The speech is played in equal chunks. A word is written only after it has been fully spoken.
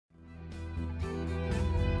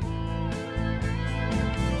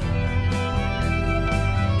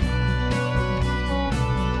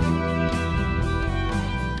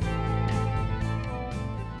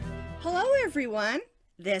everyone,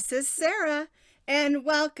 this is Sarah and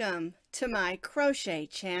welcome to my crochet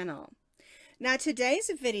channel. Now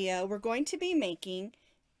today's video we're going to be making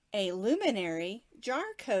a luminary jar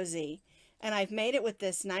cozy, and I've made it with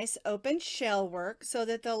this nice open shell work so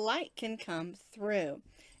that the light can come through.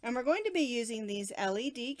 And we're going to be using these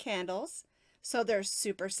LED candles, so they're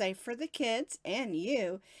super safe for the kids and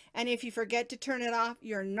you, and if you forget to turn it off,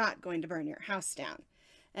 you're not going to burn your house down.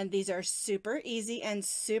 And these are super easy and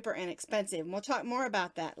super inexpensive. And we'll talk more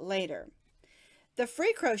about that later. The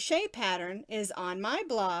free crochet pattern is on my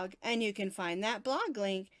blog, and you can find that blog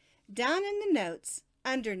link down in the notes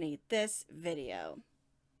underneath this video.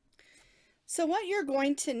 So what you're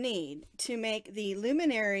going to need to make the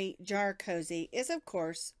luminary jar cozy is, of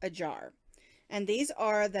course, a jar. And these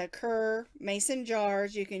are the Kerr mason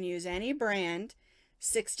jars. You can use any brand,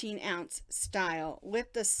 16-ounce style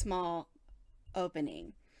with the small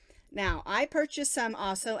opening. Now, I purchased some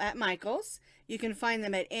also at Michael's. You can find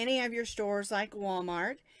them at any of your stores like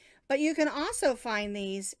Walmart, but you can also find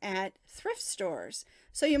these at thrift stores.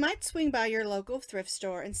 So you might swing by your local thrift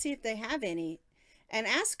store and see if they have any, and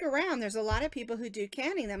ask around. There's a lot of people who do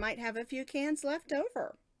canning that might have a few cans left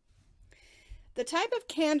over. The type of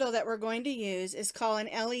candle that we're going to use is called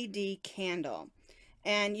an LED candle,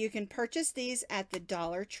 and you can purchase these at the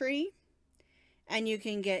Dollar Tree, and you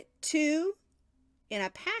can get 2 in a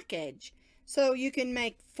package, so you can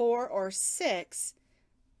make 4 or 6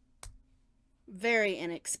 very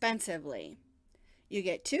inexpensively. You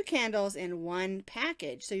get 2 candles in one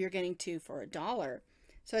package, so you're getting 2 for $1.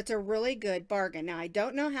 So it's a really good bargain. Now I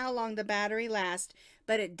don't know how long the battery lasts,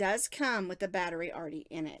 but it does come with the battery already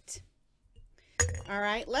in it. All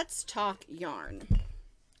right, let's talk yarn.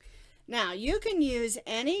 Now you can use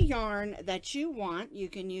any yarn that you want. You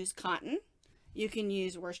can use cotton, you can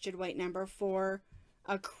use worsted weight number 4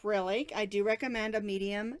 acrylic. I do recommend a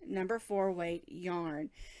medium number 4 weight yarn,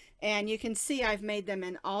 and you can see I've made them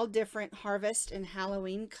in all different harvest and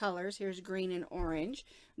Halloween colors. Here's green and orange,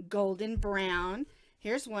 golden brown.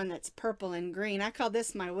 Here's one that's purple and green. I call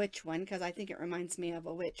this my witch one because I think it reminds me of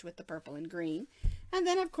a witch with the purple and green. And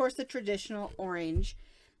then of course the traditional orange.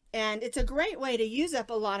 And it's a great way to use up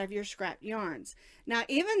a lot of your scrap yarns. Now,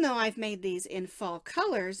 even though I've made these in fall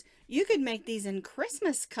colors, you could make these in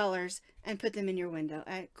Christmas colors and put them in your window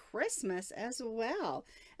at Christmas as well.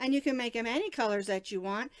 And you can make them any colors that you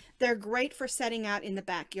want. They're great for setting out in the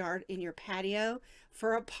backyard, in your patio,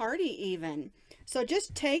 for a party even. So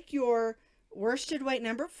just take your worsted weight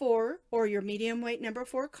number 4 or your medium weight number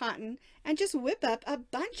 4 cotton and just whip up a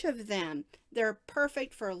bunch of them. They're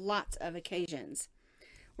perfect for lots of occasions.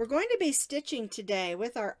 We're going to be stitching today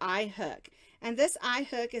with our eye hook, and this eye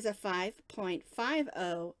hook is a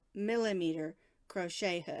 5.50 millimeter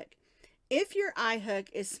crochet hook. If your eye hook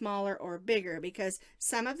is smaller or bigger, because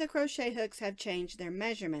some of the crochet hooks have changed their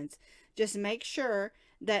measurements, just make sure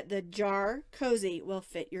that the jar cozy will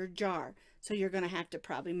fit your jar. So you're going to have to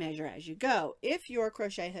probably measure as you go if your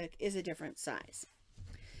crochet hook is a different size.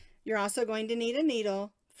 You're also going to need a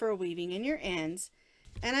needle for weaving in your ends,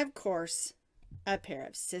 and of course a pair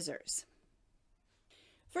of scissors.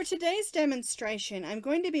 For today's demonstration, I'm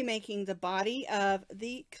going to be making the body of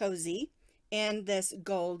the cozy in this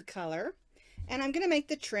gold color, and I'm going to make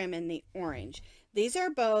the trim in the orange. These are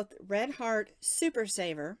both Red Heart Super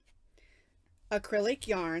Saver acrylic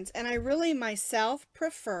yarns, and I really myself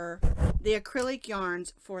prefer the acrylic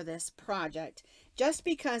yarns for this project just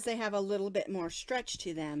because they have a little bit more stretch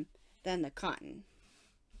to them than the cotton.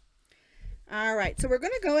 All right, so we're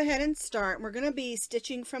going to go ahead and start. We're going to be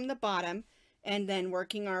stitching from the bottom and then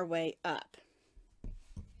working our way up.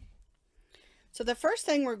 So the first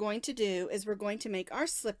thing we're going to do is we're going to make our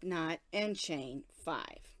slip knot and chain 5.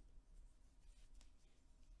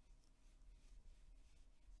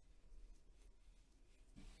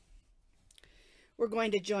 We're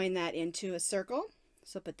going to join that into a circle.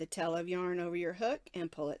 So put the tail of yarn over your hook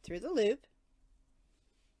and pull it through the loop.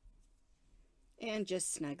 And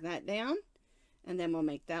just snug that down. And then we'll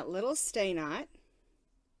make that little stay knot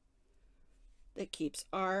that keeps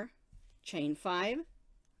our chain 5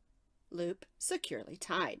 loop securely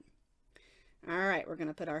tied. All right, we're going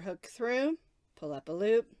to put our hook through, pull up a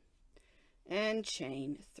loop, and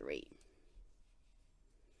chain 3.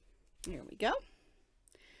 There we go.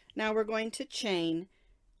 Now we're going to chain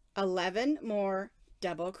 11 more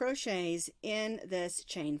double crochets in this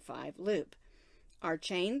chain 5 loop. Our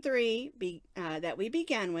chain 3 that we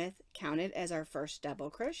began with counted as our first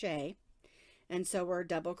double crochet, and so we're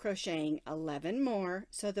double crocheting 11 more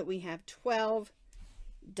so that we have 12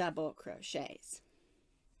 double crochets.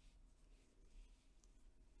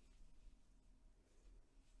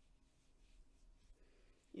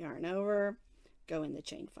 yarn over, go in the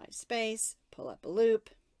chain 5 space, pull up a loop,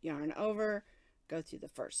 yarn over, go through the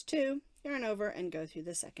first 2, yarn over, and go through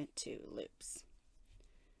the second 2 loops.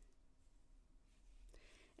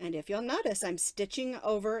 And if you'll notice, I'm stitching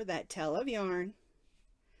over that tail of yarn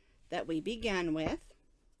that we began with,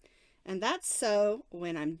 and that's so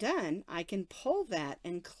when I'm done, I can pull that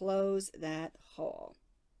and close that hole.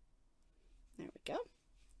 There we go.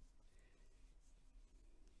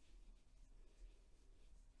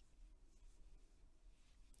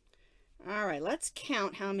 All right, let's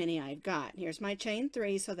count how many I've got. Here's my chain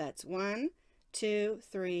 3, so that's 1, 2,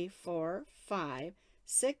 3, 4, 5,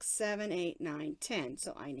 6, 7, 8, 9, 10.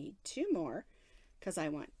 So I need 2 more because I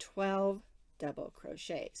want 12 double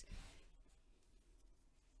crochets.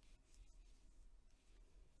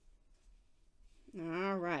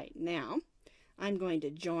 All right, now I'm going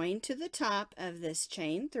to join to the top of this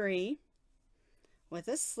chain 3 with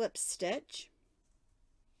a slip stitch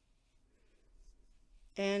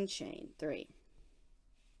and chain 3.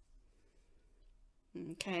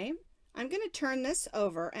 Okay, I'm going to turn this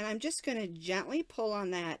over and I'm just going to gently pull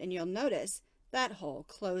on that, and you'll notice that hole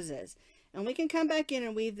closes. And we can come back in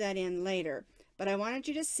and weave that in later, but I wanted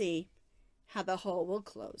you to see how the hole will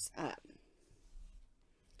close up.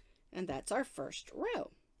 And that's our first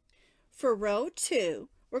row. For row 2,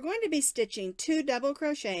 we're going to be stitching 2 double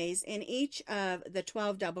crochets in each of the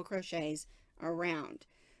 12 double crochets around.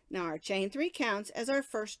 Now our chain 3 counts as our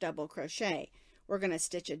first double crochet. We're going to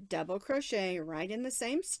stitch a double crochet right in the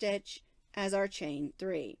same stitch as our chain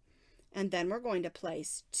 3. And then we're going to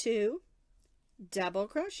place 2 double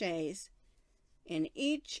crochets in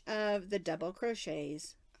each of the double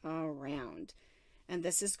crochets around. And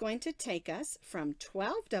this is going to take us from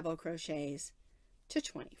 12 double crochets to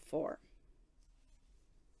 24.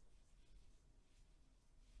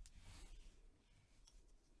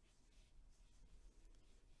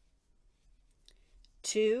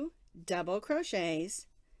 Two double crochets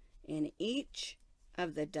in each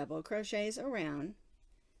of the double crochets around,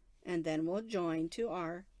 and then we'll join to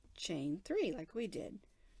our chain 3 like we did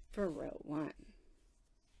for row 1.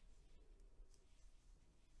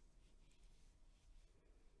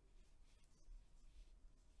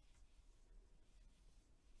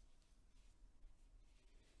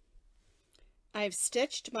 I've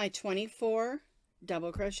stitched my 24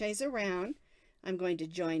 double crochets around. I'm going to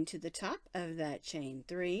join to the top of that chain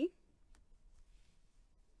 3,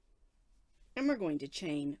 and we're going to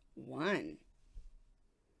chain 1.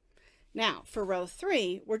 Now for row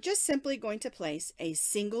 3, we're just simply going to place a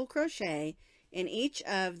single crochet in each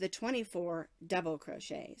of the 24 double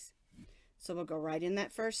crochets. So we'll go right in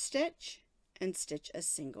that first stitch and stitch a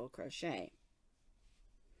single crochet.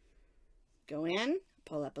 Go in,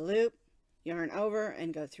 pull up a loop, yarn over,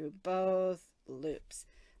 and go through both loops.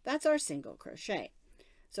 That's our single crochet.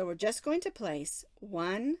 So we're just going to place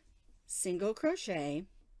 1 single crochet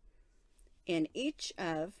in each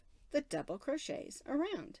of the double crochets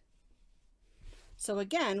around. So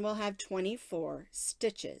again, we'll have 24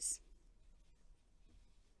 stitches.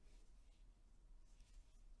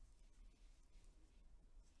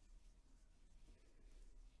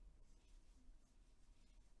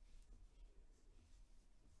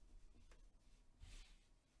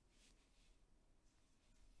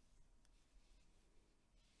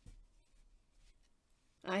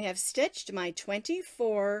 I have stitched my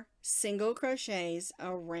 24 single crochets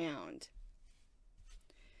around.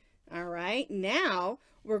 All right, now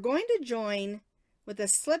we're going to join with a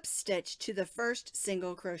slip stitch to the first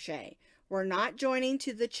single crochet. We're not joining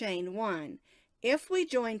to the chain 1. If we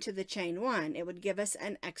join to the chain 1, it would give us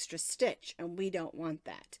an extra stitch, and we don't want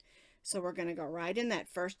that. So we're going to go right in that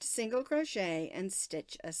first single crochet and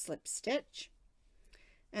stitch a slip stitch,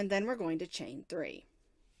 and then we're going to chain 3.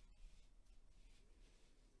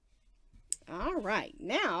 All right,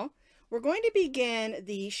 now we're going to begin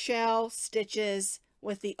the shell stitches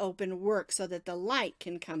with the open work so that the light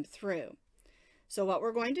can come through. So what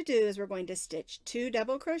we're going to do is we're going to stitch 2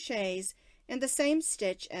 double crochets in the same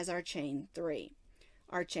stitch as our chain 3.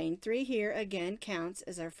 Our chain 3 here again counts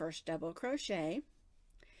as our first double crochet,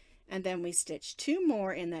 and then we stitch 2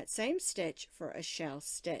 more in that same stitch for a shell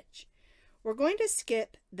stitch. We're going to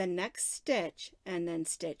skip the next stitch and then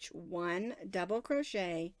stitch 1 double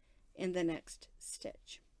crochet in the next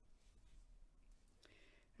stitch.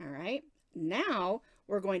 All right, now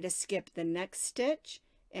we're going to skip the next stitch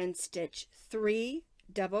and stitch 3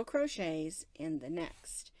 double crochets in the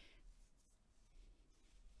next.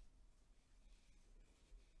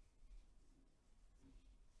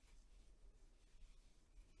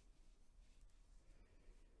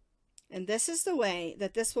 And this is the way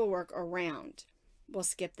that this will work around. We'll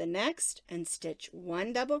skip the next and stitch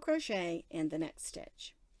 1 double crochet in the next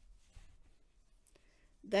stitch.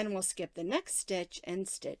 Then we'll skip the next stitch and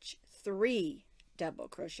stitch 3 double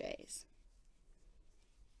crochets.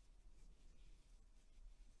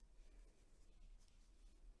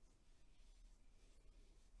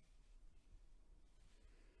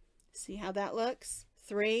 See how that looks?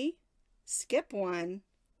 3, skip 1,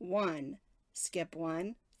 1, skip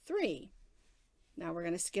 1, 3. Now we're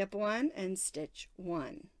going to skip 1 and stitch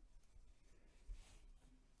 1.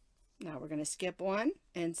 Now we're going to skip 1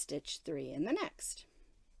 and stitch 3 in the next.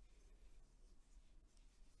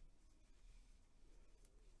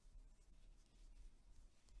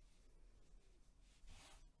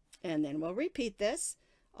 And then we'll repeat this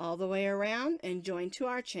all the way around and join to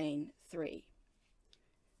our chain 3.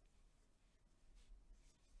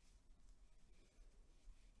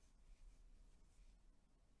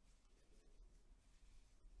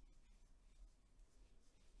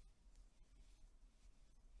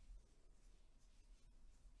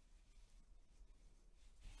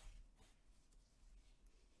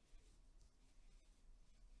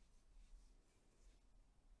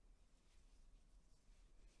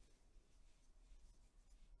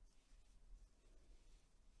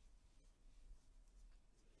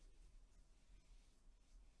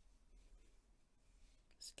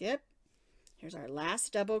 Skip. Here's our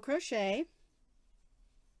last double crochet.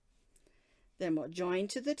 Then we'll join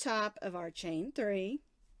to the top of our chain 3.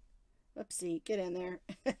 Whoopsie, get in there.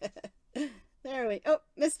 There we go. Oh,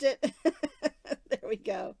 missed it. There we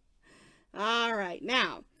go. All right,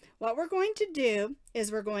 now what we're going to do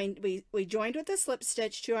is we joined with a slip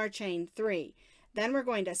stitch to our chain 3. Then we're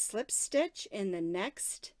going to slip stitch in the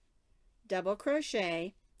next double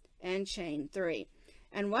crochet and chain 3.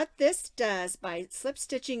 And what this does by slip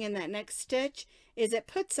stitching in that next stitch is it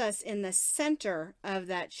puts us in the center of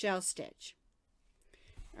that shell stitch.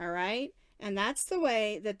 All right, and that's the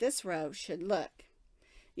way that this row should look.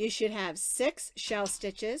 You should have 6 shell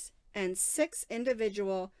stitches and 6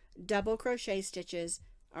 individual double crochet stitches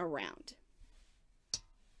around.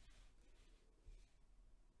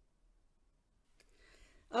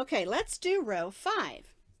 Okay, let's do row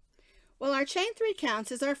 5. Well, our chain 3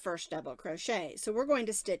 counts as our first double crochet, so we're going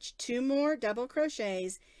to stitch 2 more double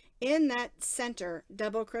crochets in that center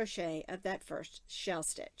double crochet of that first shell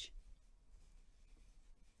stitch.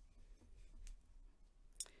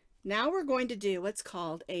 Now we're going to do what's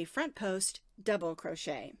called a front post double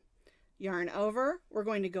crochet. Yarn over, we're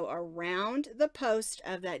going to go around the post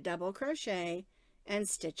of that double crochet and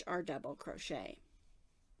stitch our double crochet.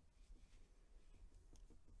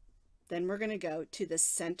 Then we're going to go to the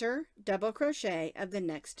center double crochet of the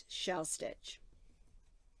next shell stitch.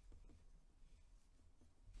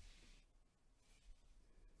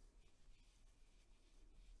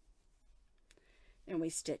 And we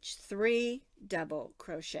stitch 3 double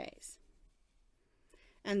crochets.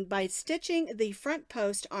 And by stitching the front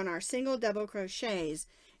post on our single double crochets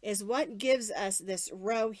is what gives us this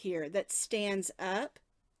row here that stands up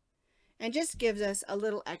and just gives us a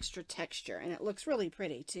little extra texture, and it looks really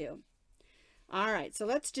pretty too. All right, so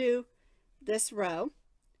let's do this row.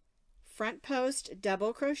 Front post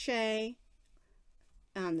double crochet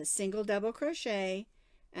on the single double crochet,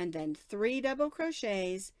 and then 3 double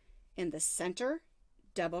crochets in the center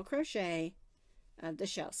double crochet of the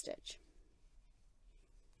shell stitch.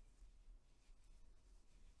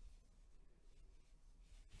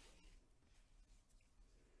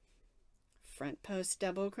 Front post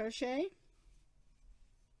double crochet,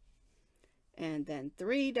 and then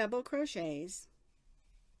 3 double crochets,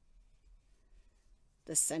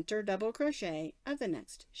 the center double crochet of the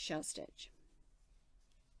next shell stitch.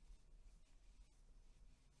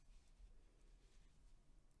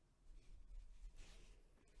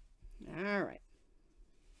 All right,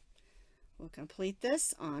 we'll complete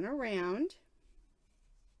this on around.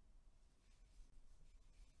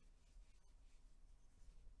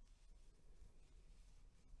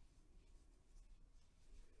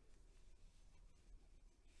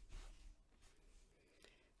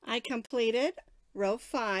 I completed row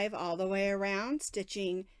 5 all the way around,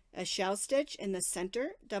 stitching a shell stitch in the center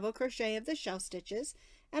double crochet of the shell stitches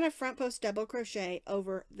and a front post double crochet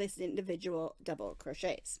over this individual double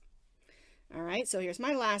crochets. All right, so here's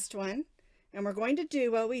my last one, and we're going to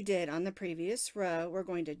do what we did on the previous row. We're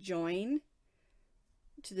going to join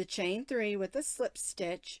to the chain 3 with a slip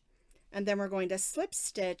stitch, and then we're going to slip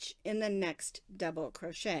stitch in the next double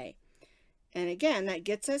crochet. And again, that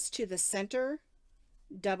gets us to the center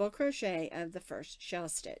double crochet of the first shell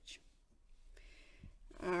stitch.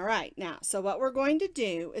 All right, now, so what we're going to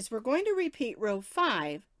do is we're going to repeat row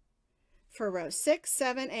 5 for row 6,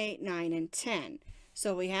 7, 8, 9, and 10.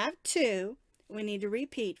 So we have 2. We need to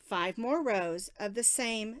repeat 5 more rows of the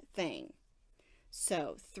same thing.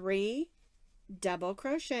 So 3 double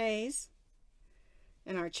crochets,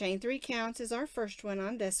 and our chain 3 counts is our first one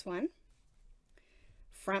on this one.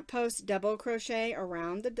 Front post double crochet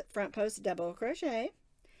around the front post double crochet,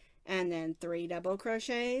 and then 3 double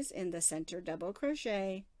crochets in the center double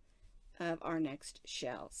crochet of our next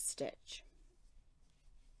shell stitch.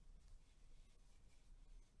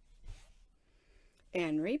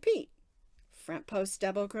 And repeat. Front post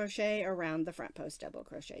double crochet around the front post double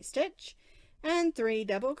crochet stitch, and 3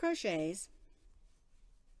 double crochets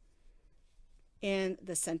in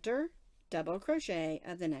the center double crochet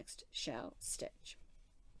of the next shell stitch.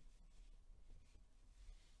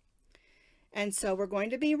 And so we're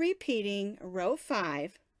going to be repeating row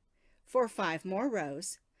 5 for 5 more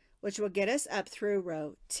rows, which will get us up through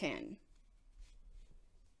row 10.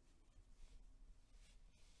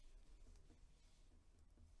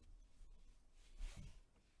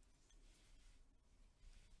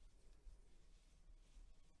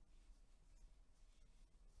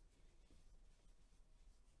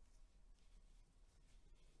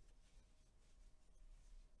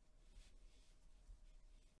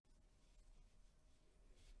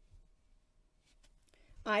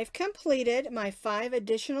 I've completed my 5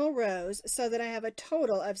 additional rows so that I have a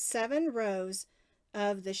total of 7 rows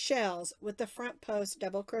of the shells with the front post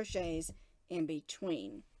double crochets in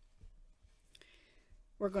between.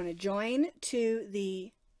 We're going to join to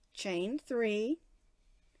the chain 3.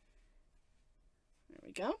 There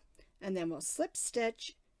we go. And then we'll slip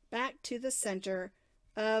stitch back to the center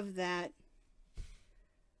of that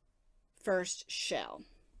first shell.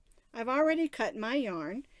 I've already cut my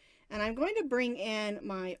yarn, and I'm going to bring in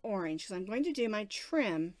my orange because I'm going to do my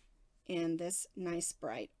trim in this nice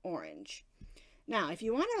bright orange. Now, if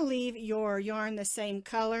you want to leave your yarn the same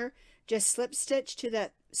color, just slip stitch to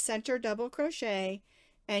that center double crochet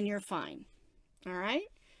and you're fine. All right,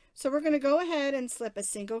 so we're going to go ahead and slip a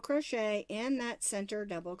single crochet in that center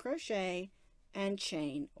double crochet and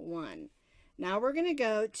chain 1. Now we're going to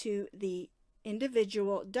go to the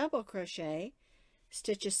individual double crochet,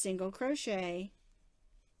 stitch a single crochet,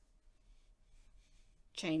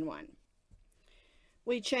 chain 1.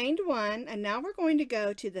 We chained 1, and now we're going to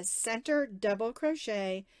go to the center double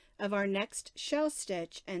crochet of our next shell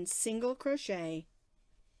stitch and single crochet,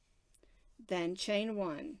 then chain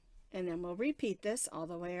 1, and then we'll repeat this all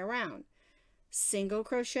the way around. Single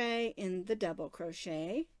crochet in the double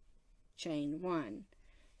crochet, chain 1,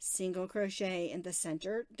 single crochet in the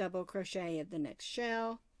center double crochet of the next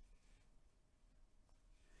shell,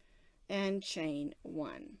 and chain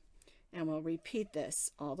 1. And we'll repeat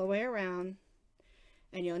this all the way around.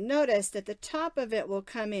 And you'll notice that the top of it will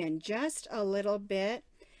come in just a little bit.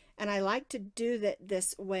 And I like to do that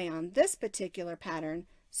this way on this particular pattern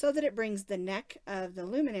so that it brings the neck of the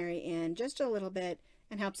luminary in just a little bit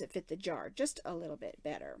and helps it fit the jar just a little bit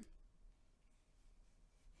better.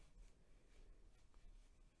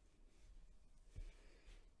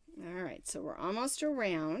 All right, so we're almost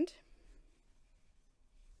around.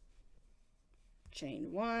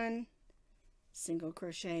 Chain 1, single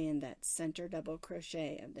crochet in that center double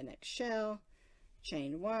crochet of the next shell,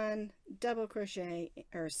 chain 1, double crochet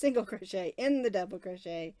or single crochet in the double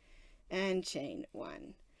crochet, and chain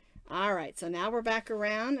 1. All right, so now we're back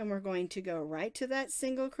around and we're going to go right to that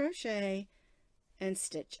single crochet and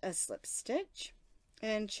stitch a slip stitch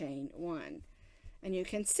and chain 1. And you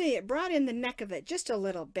can see it brought in the neck of it just a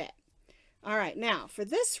little bit. All right, now for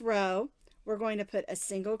this row, we're going to put a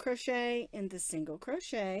single crochet in the single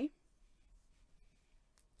crochet,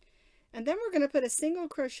 and then we're going to put a single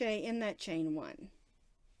crochet in that chain 1,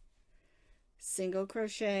 single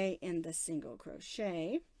crochet in the single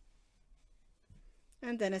crochet,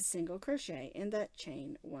 and then a single crochet in that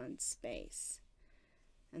chain 1 space.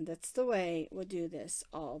 And that's the way we'll do this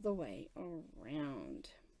all the way around.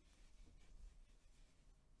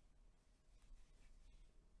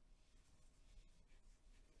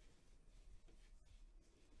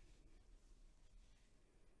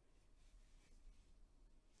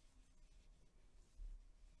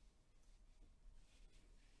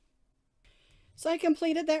 So I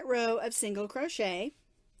completed that row of single crochet,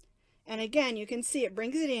 and again you can see it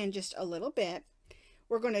brings it in just a little bit.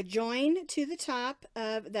 We're going to join to the top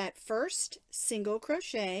of that first single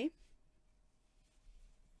crochet,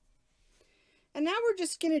 and now we're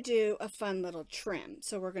just going to do a fun little trim.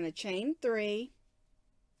 So we're going to chain 3,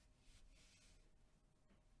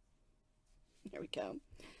 there we go.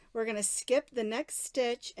 We're going to skip the next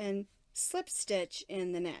stitch and slip stitch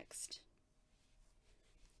in the next.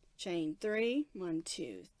 Chain 3, 1,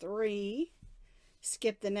 2, 3,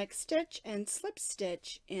 skip the next stitch, and slip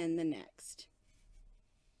stitch in the next.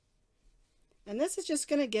 And this is just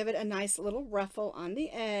going to give it a nice little ruffle on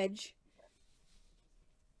the edge.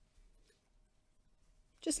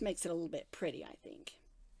 Just makes it a little bit pretty, I think.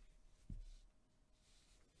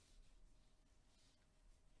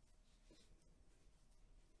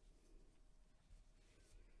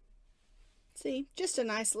 See, just a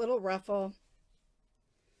nice little ruffle.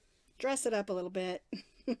 Dress it up a little bit.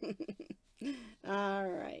 All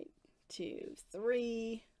right, 2,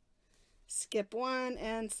 3, skip 1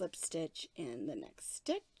 and slip stitch in the next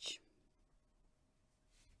stitch.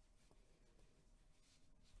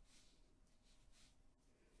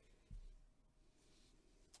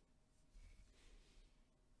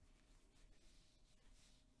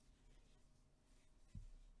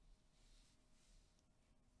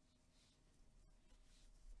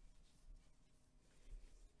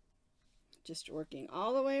 Just working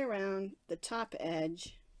all the way around the top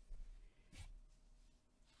edge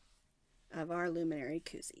of our Luminary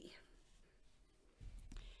Cozy.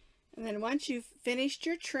 And then once you've finished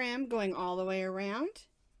your trim going all the way around,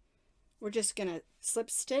 we're just going to slip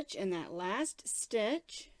stitch in that last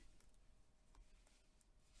stitch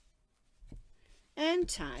and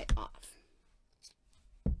tie off.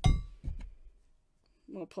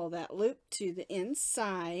 We'll pull that loop to the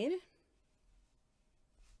inside.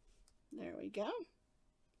 There we go.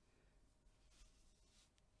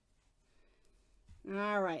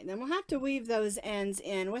 All right, then we'll have to weave those ends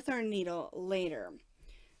in with our needle later.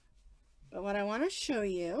 But what I want to show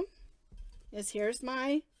you is here's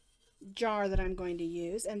my jar that I'm going to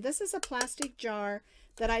use, and this is a plastic jar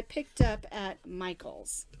that I picked up at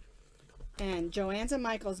Michael's. And Joann's and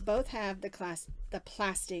Michael's both have the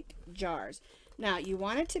plastic jars. Now you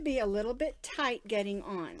want it to be a little bit tight getting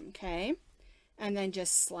on, okay? And then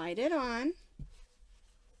just slide it on.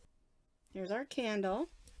 Here's our candle.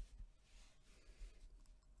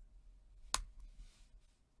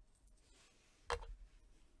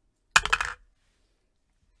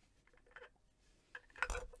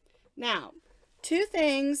 Now, two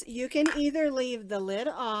things. You can either leave the lid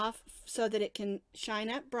off so that it can shine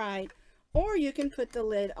up bright, or you can put the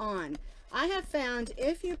lid on. I have found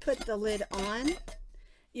if you put the lid on,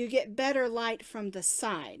 you get better light from the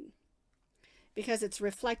side, because it's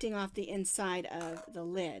reflecting off the inside of the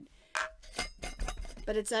lid.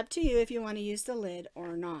 But it's up to you if you want to use the lid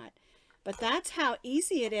or not. But that's how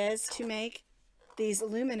easy it is to make these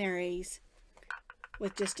luminaries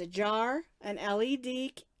with just a jar, an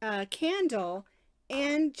LED candle,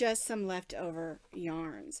 and just some leftover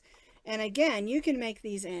yarns. And again, you can make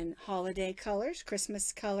these in holiday colors,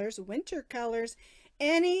 Christmas colors, winter colors,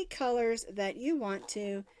 any colors that you want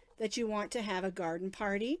to have a garden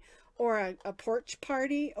party, or a porch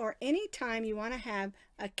party, or any time you want to have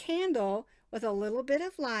a candle with a little bit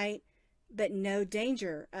of light, but no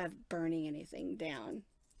danger of burning anything down.